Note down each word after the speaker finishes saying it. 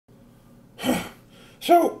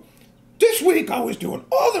So, this week I was doing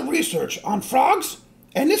all the research on frogs,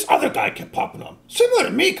 and this other guy kept popping up. Similar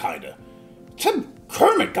to me, kinda. Some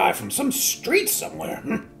Kermit guy from some street somewhere.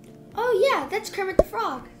 Oh yeah, that's Kermit the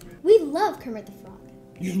Frog. We love Kermit the Frog.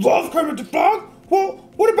 You love Kermit the Frog? Well,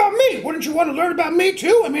 what about me? Wouldn't you want to learn about me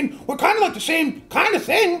too? I mean, we're kind of like the same kind of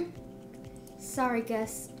thing. Sorry,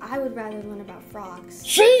 Gus. I would rather learn about frogs.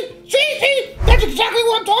 See? That's exactly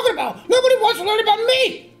what I'm talking about. Nobody wants to learn about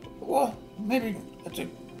me. Well, maybe that's a...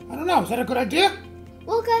 I don't know. Is that a good idea?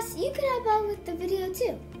 Well, Gus, you can help out with the video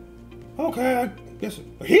too. Okay, I guess...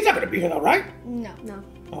 He's not going to be here though, right? No.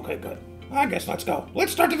 Okay, good. I guess let's go.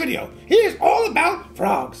 Let's start the video. Here's all about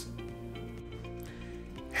frogs.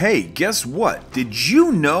 Hey, guess what? Did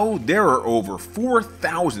you know there are over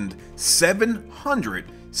 4,700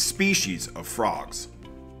 species of frogs?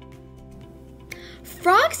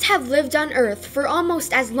 Frogs have lived on Earth for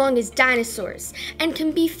almost as long as dinosaurs and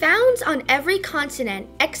can be found on every continent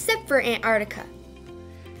except for Antarctica.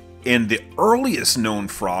 And the earliest known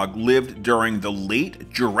frog lived during the late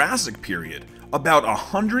Jurassic period, about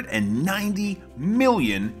 190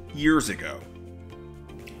 million years ago.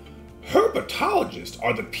 Herpetologists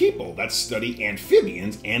are the people that study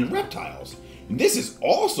amphibians and reptiles. This is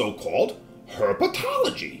also called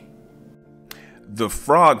herpetology. The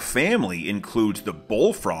frog family includes the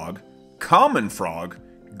bullfrog, common frog,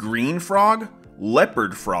 green frog,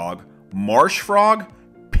 leopard frog, marsh frog,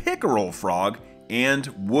 pickerel frog, and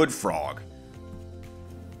wood frog.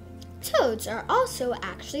 Toads are also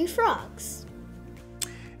actually frogs.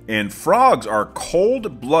 And frogs are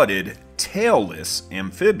cold-blooded, tailless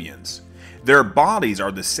amphibians. Their bodies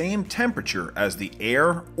are the same temperature as the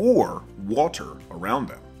air or water around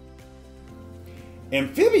them.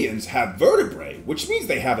 Amphibians have vertebrae, which means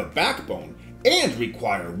they have a backbone and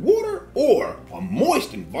require water or a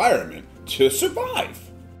moist environment to survive.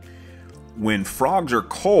 When frogs are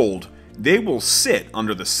cold, they will sit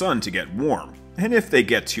under the sun to get warm, and if they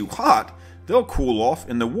get too hot, they'll cool off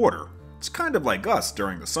in the water. It's kind of like us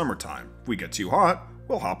during the summertime. If we get too hot,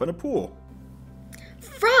 we'll hop in a pool.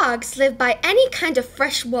 Frogs live by any kind of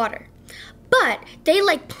fresh water, but they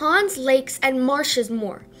like ponds, lakes, and marshes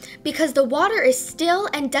more because the water is still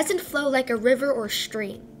and doesn't flow like a river or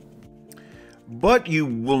stream. But you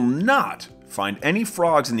will not find any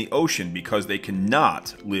frogs in the ocean because they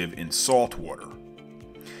cannot live in salt water.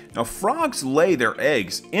 Now, frogs lay their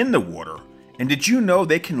eggs in the water, and did you know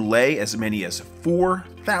they can lay as many as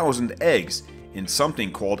 4,000 eggs in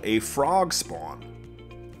something called a frog spawn?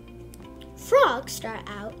 Frogs start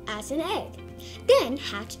out as an egg, then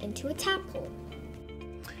hatch into a tadpole.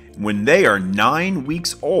 When they are 9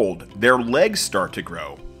 weeks old, their legs start to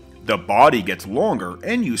grow. The body gets longer,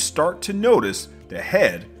 and you start to notice the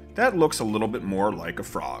head that looks a little bit more like a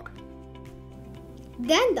frog.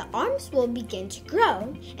 Then the arms will begin to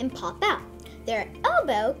grow and pop out. Their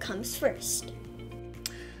elbow comes first.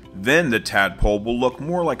 Then the tadpole will look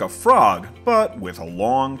more like a frog, but with a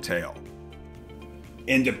long tail.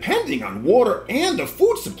 And depending on water and the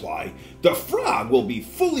food supply, the frog will be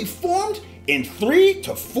fully formed in 3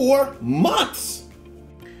 to 4 months.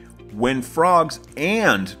 When frogs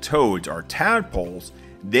and toads are tadpoles,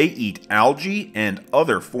 they eat algae and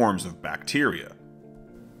other forms of bacteria.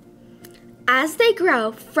 As they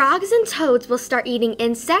grow, frogs and toads will start eating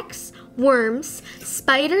insects, worms,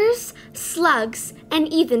 spiders, slugs,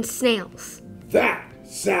 and even snails. That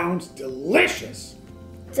sounds delicious.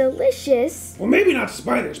 Delicious? Well, maybe not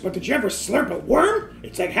spiders, but did you ever slurp a worm?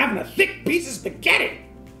 It's like having a thick piece of spaghetti.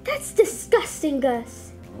 That's disgusting,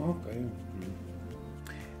 Gus. Okay.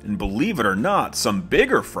 And believe it or not, some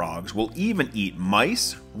bigger frogs will even eat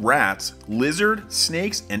mice, rats, lizards,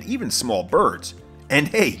 snakes, and even small birds. And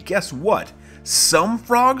hey, guess what? Some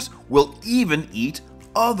frogs will even eat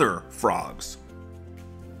other frogs.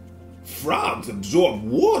 Frogs absorb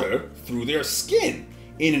water through their skin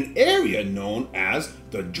in an area known as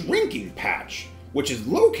the drinking patch, which is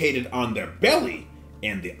located on their belly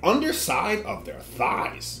and the underside of their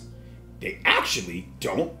thighs. They actually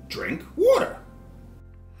don't drink water.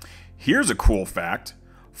 Here's a cool fact.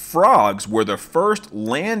 Frogs were the first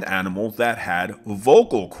land animals that had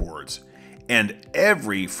vocal cords, and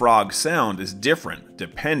every frog sound is different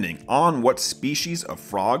depending on what species of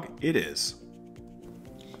frog it is.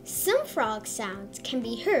 Some frog sounds can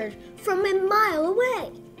be heard from a mile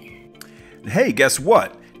away. Hey, guess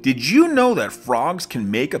what? Did you know that frogs can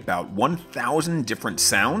make about 1,000 different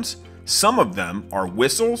sounds? Some of them are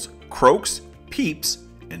whistles, croaks, peeps,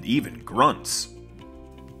 and even grunts.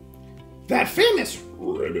 That famous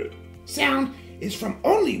ribbit sound is from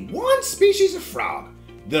only one species of frog,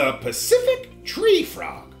 the Pacific tree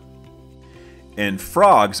frog. And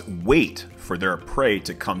frogs wait for their prey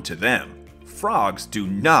to come to them. Frogs do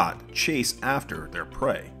not chase after their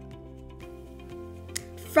prey.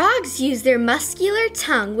 Frogs use their muscular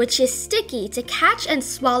tongue, which is sticky, to catch and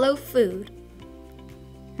swallow food.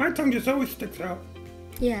 My tongue just always sticks out.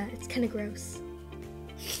 Yeah, it's kind of gross.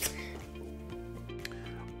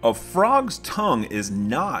 A frog's tongue is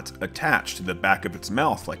not attached to the back of its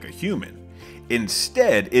mouth like a human.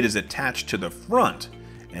 Instead, it is attached to the front,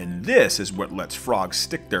 and this is what lets frogs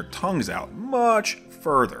stick their tongues out much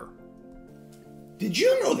further. Did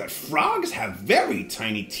you know that frogs have very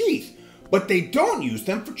tiny teeth, but they don't use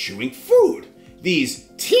them for chewing food? These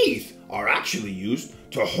teeth are actually used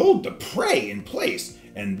to hold the prey in place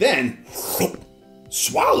and then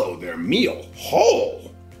swallow their meal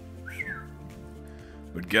whole.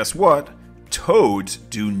 But guess what? Toads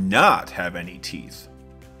do not have any teeth.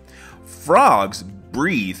 Frogs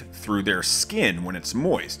breathe through their skin when it's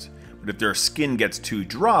moist, but if their skin gets too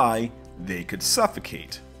dry, they could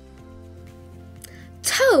suffocate.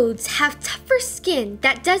 Toads have tougher skin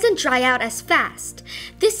that doesn't dry out as fast.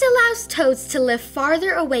 This allows toads to live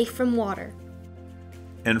farther away from water.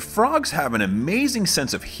 And frogs have an amazing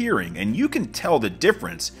sense of hearing, and you can tell the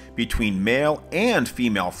difference between male and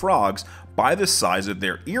female frogs by the size of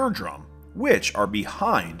their eardrum, which are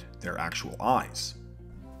behind their actual eyes.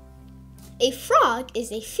 A frog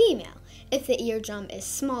is a female if the eardrum is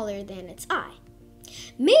smaller than its eye.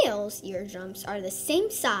 Males' eardrums are the same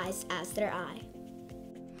size as their eye.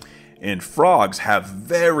 And frogs have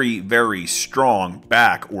very, very strong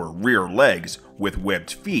back or rear legs with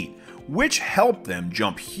webbed feet, which help them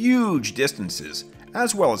jump huge distances,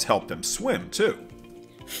 as well as help them swim too.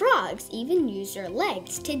 Frogs even use their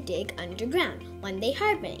legs to dig underground when they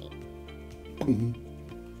hibernate.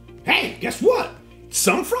 Hey, guess what?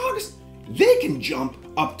 Some frogs, they can jump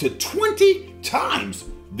up to 20 times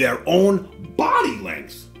their own body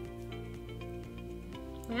length.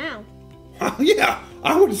 Wow. Yeah,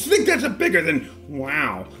 I would think that's a bigger than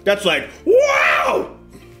wow. That's like, wow!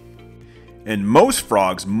 And most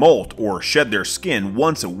frogs molt or shed their skin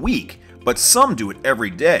once a week, but some do it every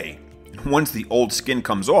day. Once the old skin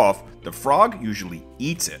comes off, the frog usually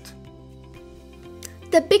eats it.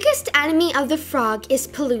 The biggest enemy of the frog is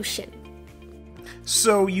pollution.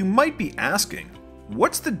 So you might be asking,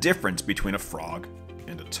 what's the difference between a frog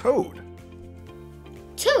and a toad?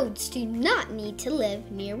 Toads do not need to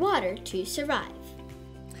live near water to survive.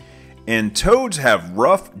 And toads have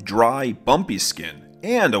rough, dry, bumpy skin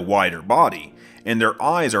and a wider body, and their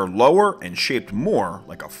eyes are lower and shaped more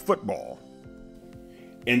like a football.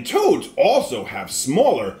 And toads also have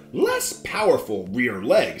smaller, less powerful rear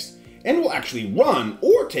legs, and will actually run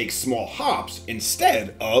or take small hops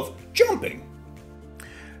instead of jumping.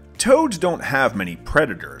 Toads don't have many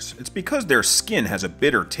predators. It's because their skin has a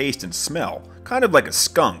bitter taste and smell, kind of like a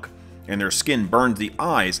skunk, and their skin burns the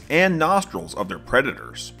eyes and nostrils of their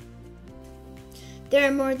predators. There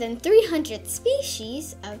are more than 300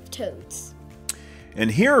 species of toads.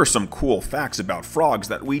 And here are some cool facts about frogs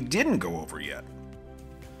that we didn't go over yet.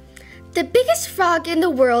 The biggest frog in the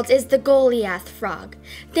world is the Goliath frog.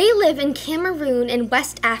 They live in Cameroon in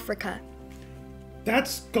West Africa.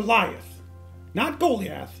 That's Goliath, not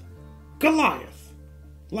Goliath. Goliath.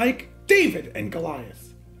 Like David and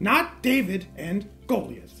Goliath, not David and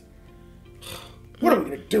Goliath. What are we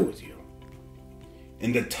going to do with you?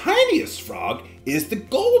 And the tiniest frog is the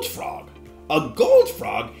gold frog. A gold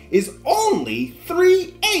frog is only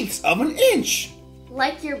 3/8 of an inch.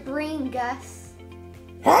 Like your brain, Gus.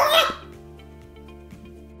 Huh?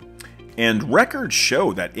 And records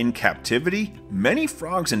show that in captivity, many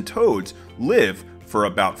frogs and toads live for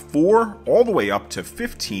about 4 all the way up to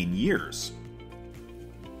 15 years.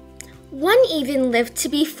 One even lived to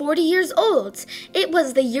be 40 years old. It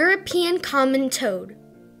was the European common toad.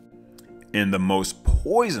 And the most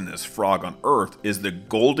poisonous frog on Earth is the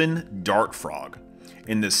golden dart frog.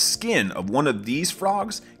 And the skin of one of these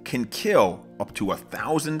frogs can kill up to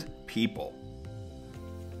 1,000 people.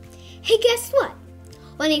 Hey, guess what?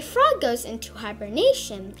 When a frog goes into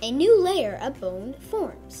hibernation, a new layer of bone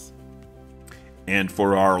forms. And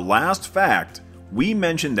for our last fact, we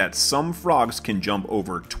mentioned that some frogs can jump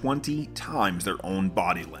over 20 times their own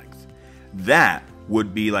body length. That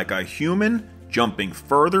would be like a human jumping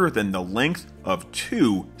further than the length of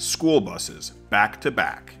 2 school buses back to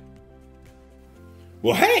back.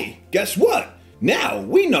 Well, hey, guess what? Now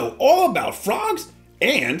we know all about frogs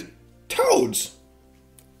and toads.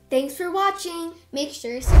 Thanks for watching. Make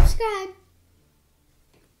sure to subscribe.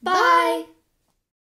 Bye.